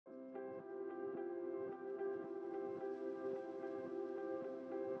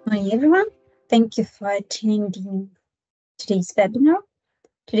Hi everyone, thank you for attending today's webinar.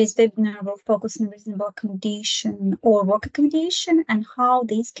 Today's webinar will focus on reasonable accommodation or work accommodation and how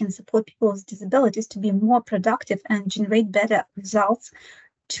these can support people with disabilities to be more productive and generate better results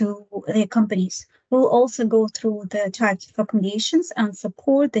to their companies. We'll also go through the types of accommodations and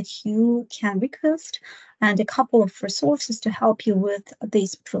support that you can request and a couple of resources to help you with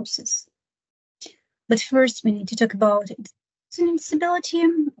this process. But first, we need to talk about disability.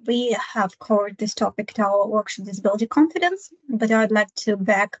 We have covered this topic at our workshop Disability Confidence, but I'd like to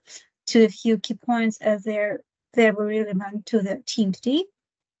back to a few key points as they're very relevant to the team today.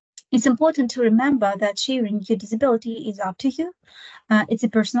 It's important to remember that sharing your disability is up to you. It's a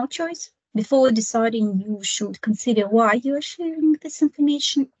personal choice. Before deciding, you should consider why you are sharing this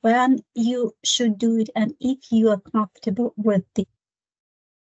information, when you should do it, and if you are comfortable with it.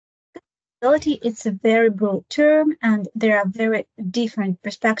 Disability is a very broad term, and there are very different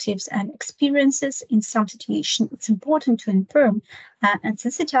perspectives and experiences. In some situations, it's important to inform and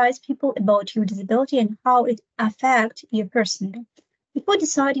sensitize people about your disability and how it affects you personally. Before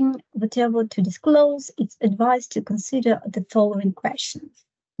deciding whatever to disclose, it's advised to consider the following questions.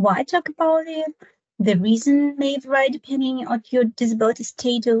 Why talk about it? The reason may vary depending on your disability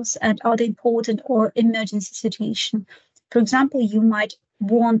status and other important or emergency situation. For example, you might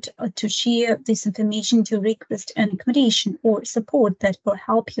want to share this information to request an accommodation or support that will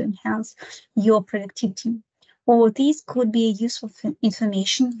help you enhance your productivity. Or these could be useful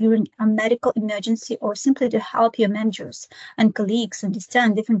information during a medical emergency or simply to help your managers and colleagues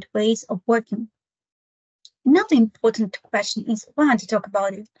understand different ways of working. Another important question is when to talk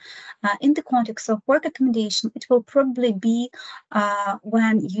about it. In the context of work accommodation, it will probably be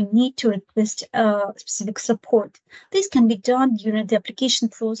when you need to request specific support. This can be done during the application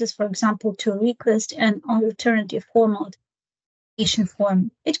process, for example, to request an alternative formal application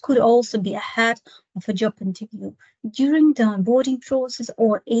form. It could also be ahead of a job interview, during the onboarding process,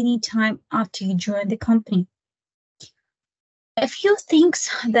 or any time after you join the company. A few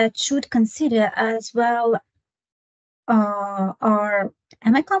things that should consider as well are,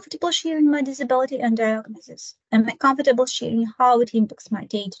 am I comfortable sharing my disability and diagnosis? Am I comfortable sharing how it impacts my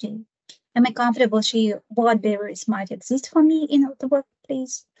day-to-day? Am I comfortable sharing what barriers might exist for me in the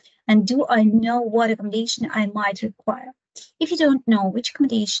workplace? And do I know what accommodation I might require? If you don't know which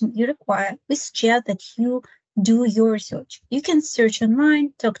accommodation you require, we suggest that you do your research. You can search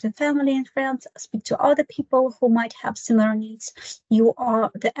online, talk to family and friends, speak to other people who might have similar needs. You are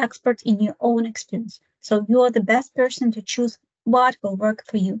the expert in your own experience, so you are the best person to choose what will work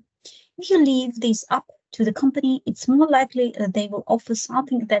for you. If you leave this up to the company, it's more likely that they will offer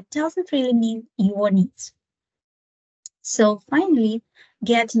something that doesn't really meet your needs. So finally,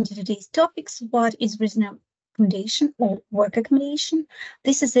 get into today's topics. What is reasonable accommodation or work accommodation?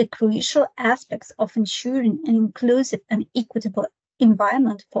 This is a crucial aspect of ensuring an inclusive and equitable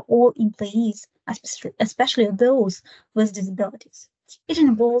environment for all employees, especially those with disabilities. It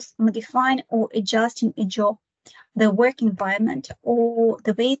involves modifying or adjusting a job, the work environment, or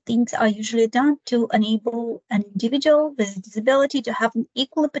the way things are usually done to enable an individual with a disability to have an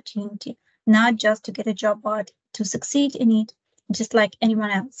equal opportunity, not just to get a job, but to succeed in it, just like anyone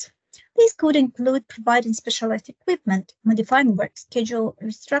else. These could include providing specialized equipment, modifying work schedule,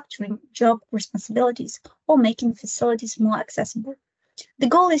 restructuring job responsibilities, or making facilities more accessible. The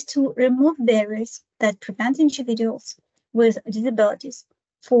goal is to remove barriers that prevent individuals with disabilities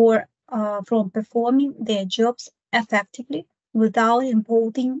from performing their jobs effectively without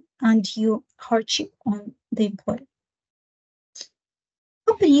imposing undue hardship on the employer.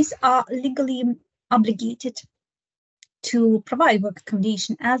 Companies are legally obligated to provide work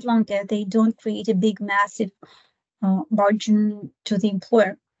accommodation as long as they don't create a big, massive burden to the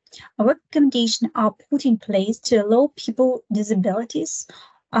employer. Work accommodation are put in place to allow people with disabilities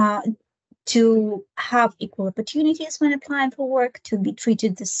to have equal opportunities when applying for work, to be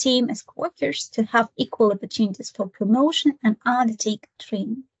treated the same as workers, to have equal opportunities for promotion and undertake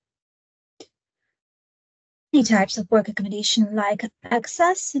training. Many types of work accommodation, like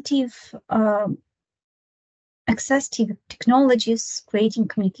accessible technologies, creating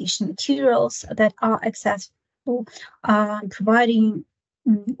communication materials that are accessible, providing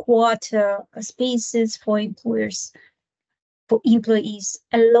quarter spaces for employees,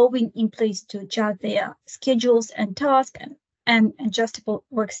 allowing employees to adjust their schedules and tasks, and adjustable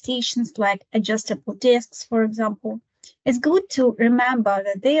workstations like adjustable desks, for example. It's good to remember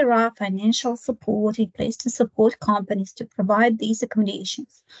that there are financial support in place to support companies to provide these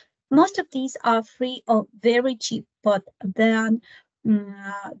accommodations. Most of these are free or very cheap, but then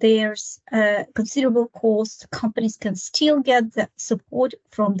there's a considerable cost, companies can still get the support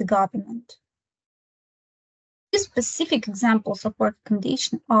from the government. Two specific examples of work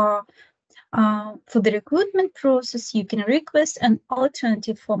accommodation are for the recruitment process, you can request an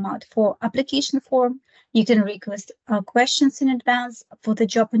alternative format for application form. You can request questions in advance for the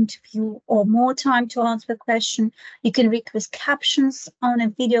job interview or more time to answer the question. You can request captions on a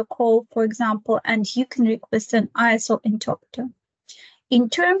video call, for example, and you can request an ISO interpreter. In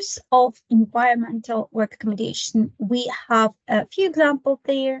terms of environmental work accommodation, we have a few examples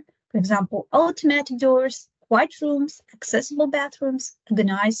there. For example, automatic doors, quiet rooms, accessible bathrooms,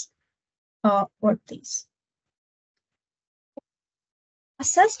 organized workplace.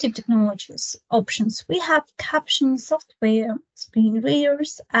 Assistive technologies options. We have caption software, screen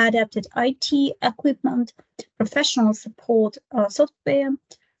readers, adapted IT equipment, professional support software,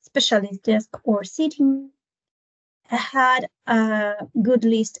 specialist desk or seating. I had a good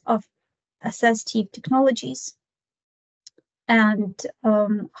list of assistive technologies and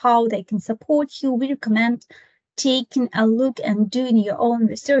how they can support you. We recommend taking a look and doing your own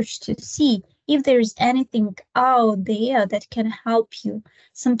research to see if there is anything out there that can help you.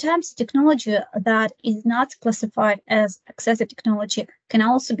 Sometimes technology that is not classified as accessible technology can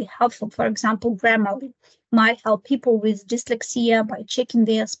also be helpful. For example, Grammarly might help people with dyslexia by checking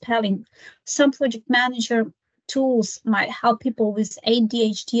their spelling. Some project manager tools might help people with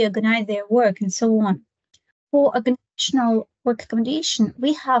ADHD organize their work and so on. For organizational work accommodation,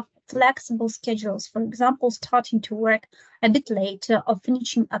 we have flexible schedules, for example, starting to work a bit later or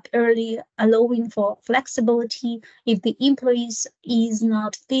finishing up early, allowing for flexibility if the employees is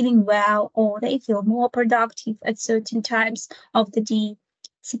not feeling well or they feel more productive at certain times of the day.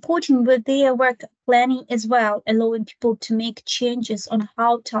 Supporting with their work planning as well, allowing people to make changes on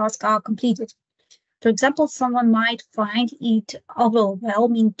how tasks are completed. For example, someone might find it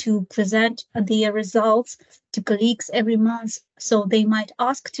overwhelming to present their results to colleagues every month, so they might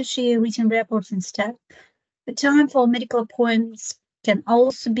ask to share written reports instead. The time for medical appointments can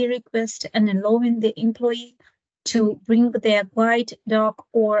also be requested, and allowing the employee to bring their guide dog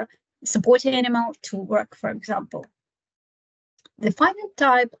or support animal to work, for example. The final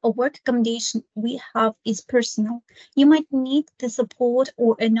type of work accommodation we have is personal. You might need the support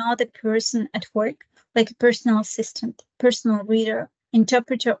or another person at work, like a personal assistant, personal reader,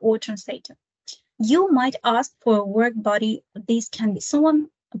 interpreter, or translator. You might ask for a work buddy. This can be someone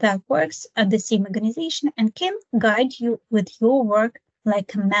that works at the same organization and can guide you with your work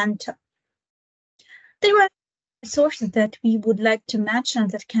like a mentor. There are resources that we would like to mention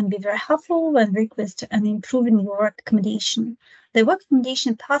that can be very helpful when requesting and improving your work accommodation. The work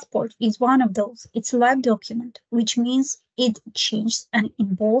accommodation passport is one of those. It's a live document, which means it changes and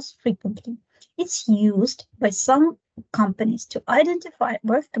evolves frequently. It's used by some companies to identify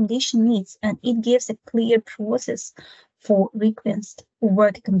work accommodation needs, and it gives a clear process for request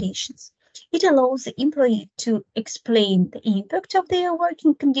work accommodations. It allows the employee to explain the impact of their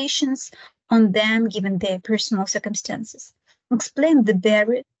working conditions on them given their personal circumstances, explain the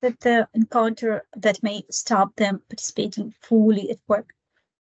barriers that they encounter that may stop them participating fully at work,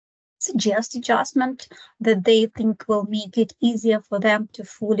 suggest adjustment that they think will make it easier for them to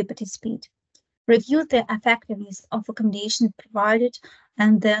fully participate, review the effectiveness of accommodation provided,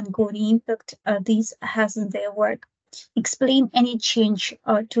 and then go the impact this has on their work, explain any change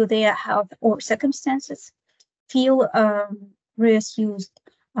to their health or circumstances, feel reassured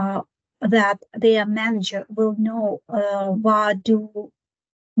that their manager will know what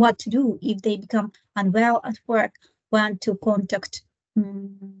to do if they become unwell at work, when to contact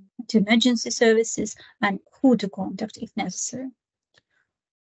to emergency services, and who to contact if necessary.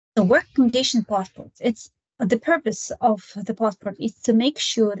 The work accommodation passports. It's the purpose of the passport is to make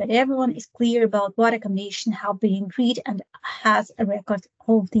sure that everyone is clear about what accommodation have been agreed and has a record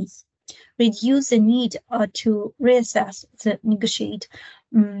of these. Reduce the need to reassess the negotiate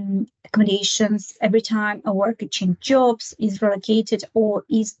accommodations every time a worker changes jobs, is relocated, or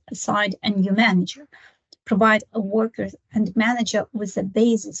is assigned a new manager. Provide a worker and manager with a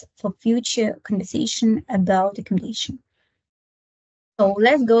basis for future conversation about accommodation. So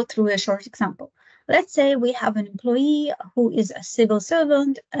let's go through a short example. Let's say we have an employee who is a civil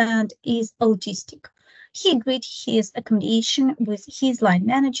servant and is autistic. He agreed his accommodation with his line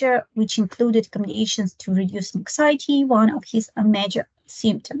manager, which included accommodations to reduce anxiety, one of his major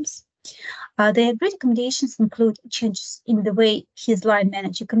symptoms. The agreed accommodations include changes in the way his line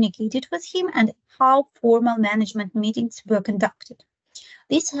manager communicated with him and how formal management meetings were conducted.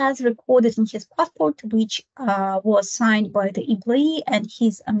 This has recorded in his passport, which was signed by the employee and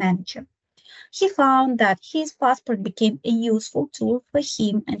his manager. He found that his passport became a useful tool for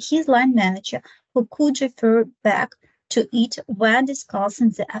him and his line manager, who could refer back to it when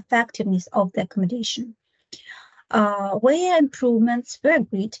discussing the effectiveness of the accommodation. Where improvements were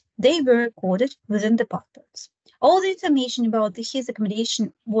agreed, they were recorded within the passports. All the information about his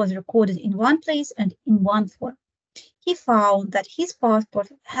accommodation was recorded in one place and in one form. He found that his passport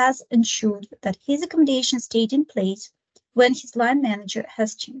has ensured that his accommodation stayed in place when his line manager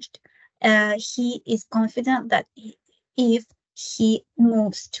has changed. He is confident that if he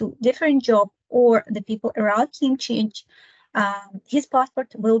moves to different job or the people around him change, his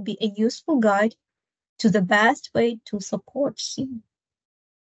passport will be a useful guide to the best way to support him.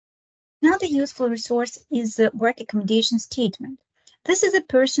 Another useful resource is the work accommodation statement. This is a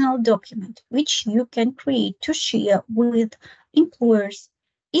personal document which you can create to share with employers.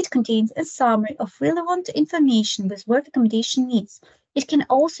 It contains a summary of relevant information with work accommodation needs. It can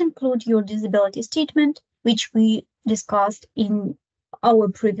also include your disability statement, which we discussed in our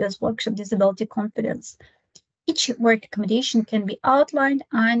previous workshop, Disability Confidence. Each work accommodation can be outlined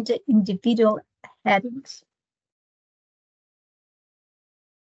under individual headings.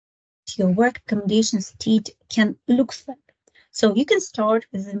 Your work accommodation state can look like. So you can start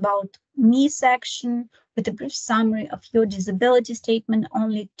with about me section with a brief summary of your disability statement,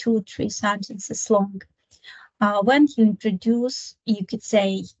 only 2-3 sentences long. When you introduce, you could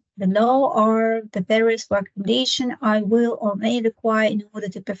say, below are the various work accommodation I will or may require in order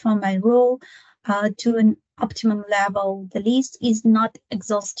to perform my role to an optimum level. The list is not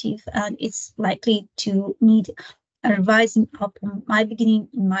exhaustive and it's likely to need revising up on my beginning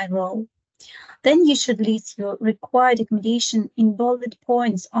in my role. Then you should list your required accommodation in bullet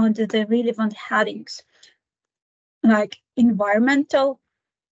points under the relevant headings, like environmental,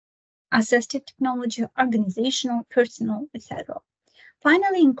 assistive technology, organizational, personal, etc.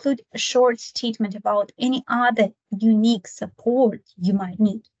 Finally, include a short statement about any other unique support you might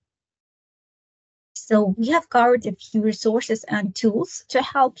need. So we have covered a few resources and tools to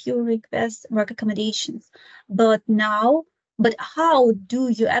help you request work accommodations. But how do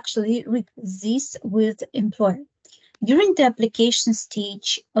you actually request this with the employer? During the application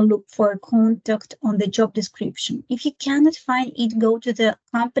stage, look for a contact on the job description. If you cannot find it, go to the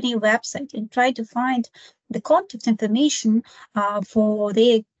company website and try to find the contact information for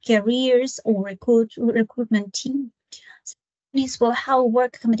their careers or recruitment team. Companies will have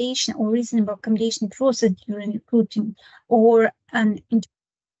work accommodation or reasonable accommodation process during recruiting or an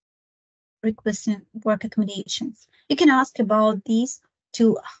requesting work accommodations. You can ask about these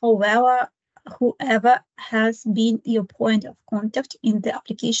to whoever has been your point of contact in the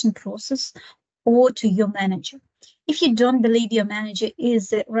application process or to your manager. If you don't believe your manager is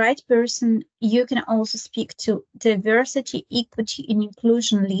the right person, you can also speak to diversity, equity, and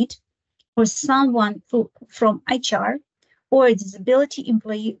inclusion lead or someone from HR or a disability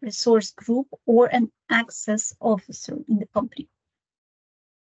employee resource group or an access officer in the company.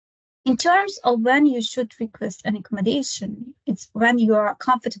 In terms of when you should request an accommodation, it's when you are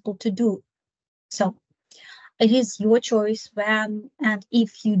comfortable to do so. It is your choice when and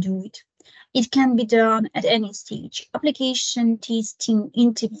if you do it. It can be done at any stage: application, testing,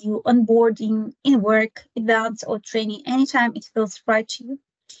 interview, onboarding, in work, events, or training, anytime it feels right to you.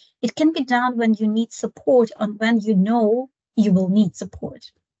 It can be done when you need support and when you know you will need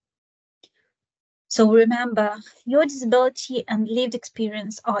support. So remember, your disability and lived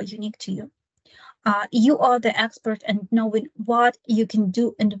experience are unique to you. You are the expert in knowing what you can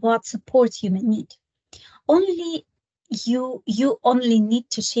do and what support you may need. You only need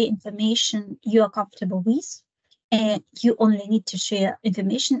to share information you are comfortable with, and you only need to share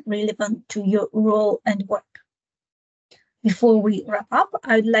information relevant to your role and work. Before we wrap up,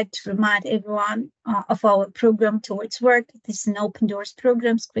 I'd like to remind everyone of our program Towards Work. This is an open doors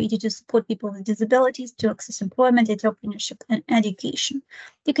program created to support people with disabilities to access employment, entrepreneurship, and education.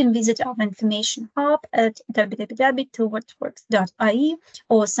 You can visit our information hub at www.towardsworks.ie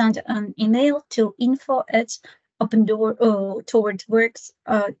or send an email to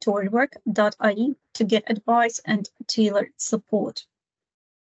info@towardwork.ie to get advice and tailored support.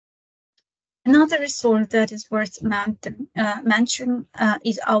 Another resource that is worth mentioning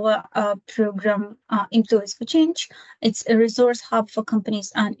is our program Employees for Change. It's a resource hub for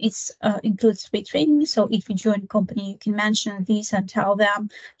companies and it includes free training. So if you join a company, you can mention this and tell them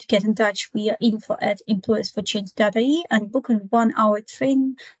to get in touch via info@employeesforchange.ie and book a 1-hour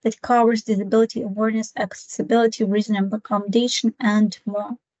training that covers disability awareness, accessibility, reasonable accommodation, and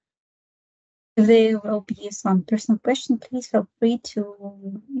more. If there will be some personal question, please feel free to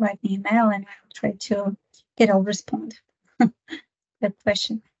write me an email and I'll try to get a response. Good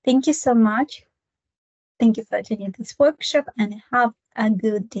question. Thank you so much. Thank you for attending this workshop and have a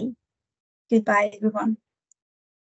good day. Goodbye, everyone.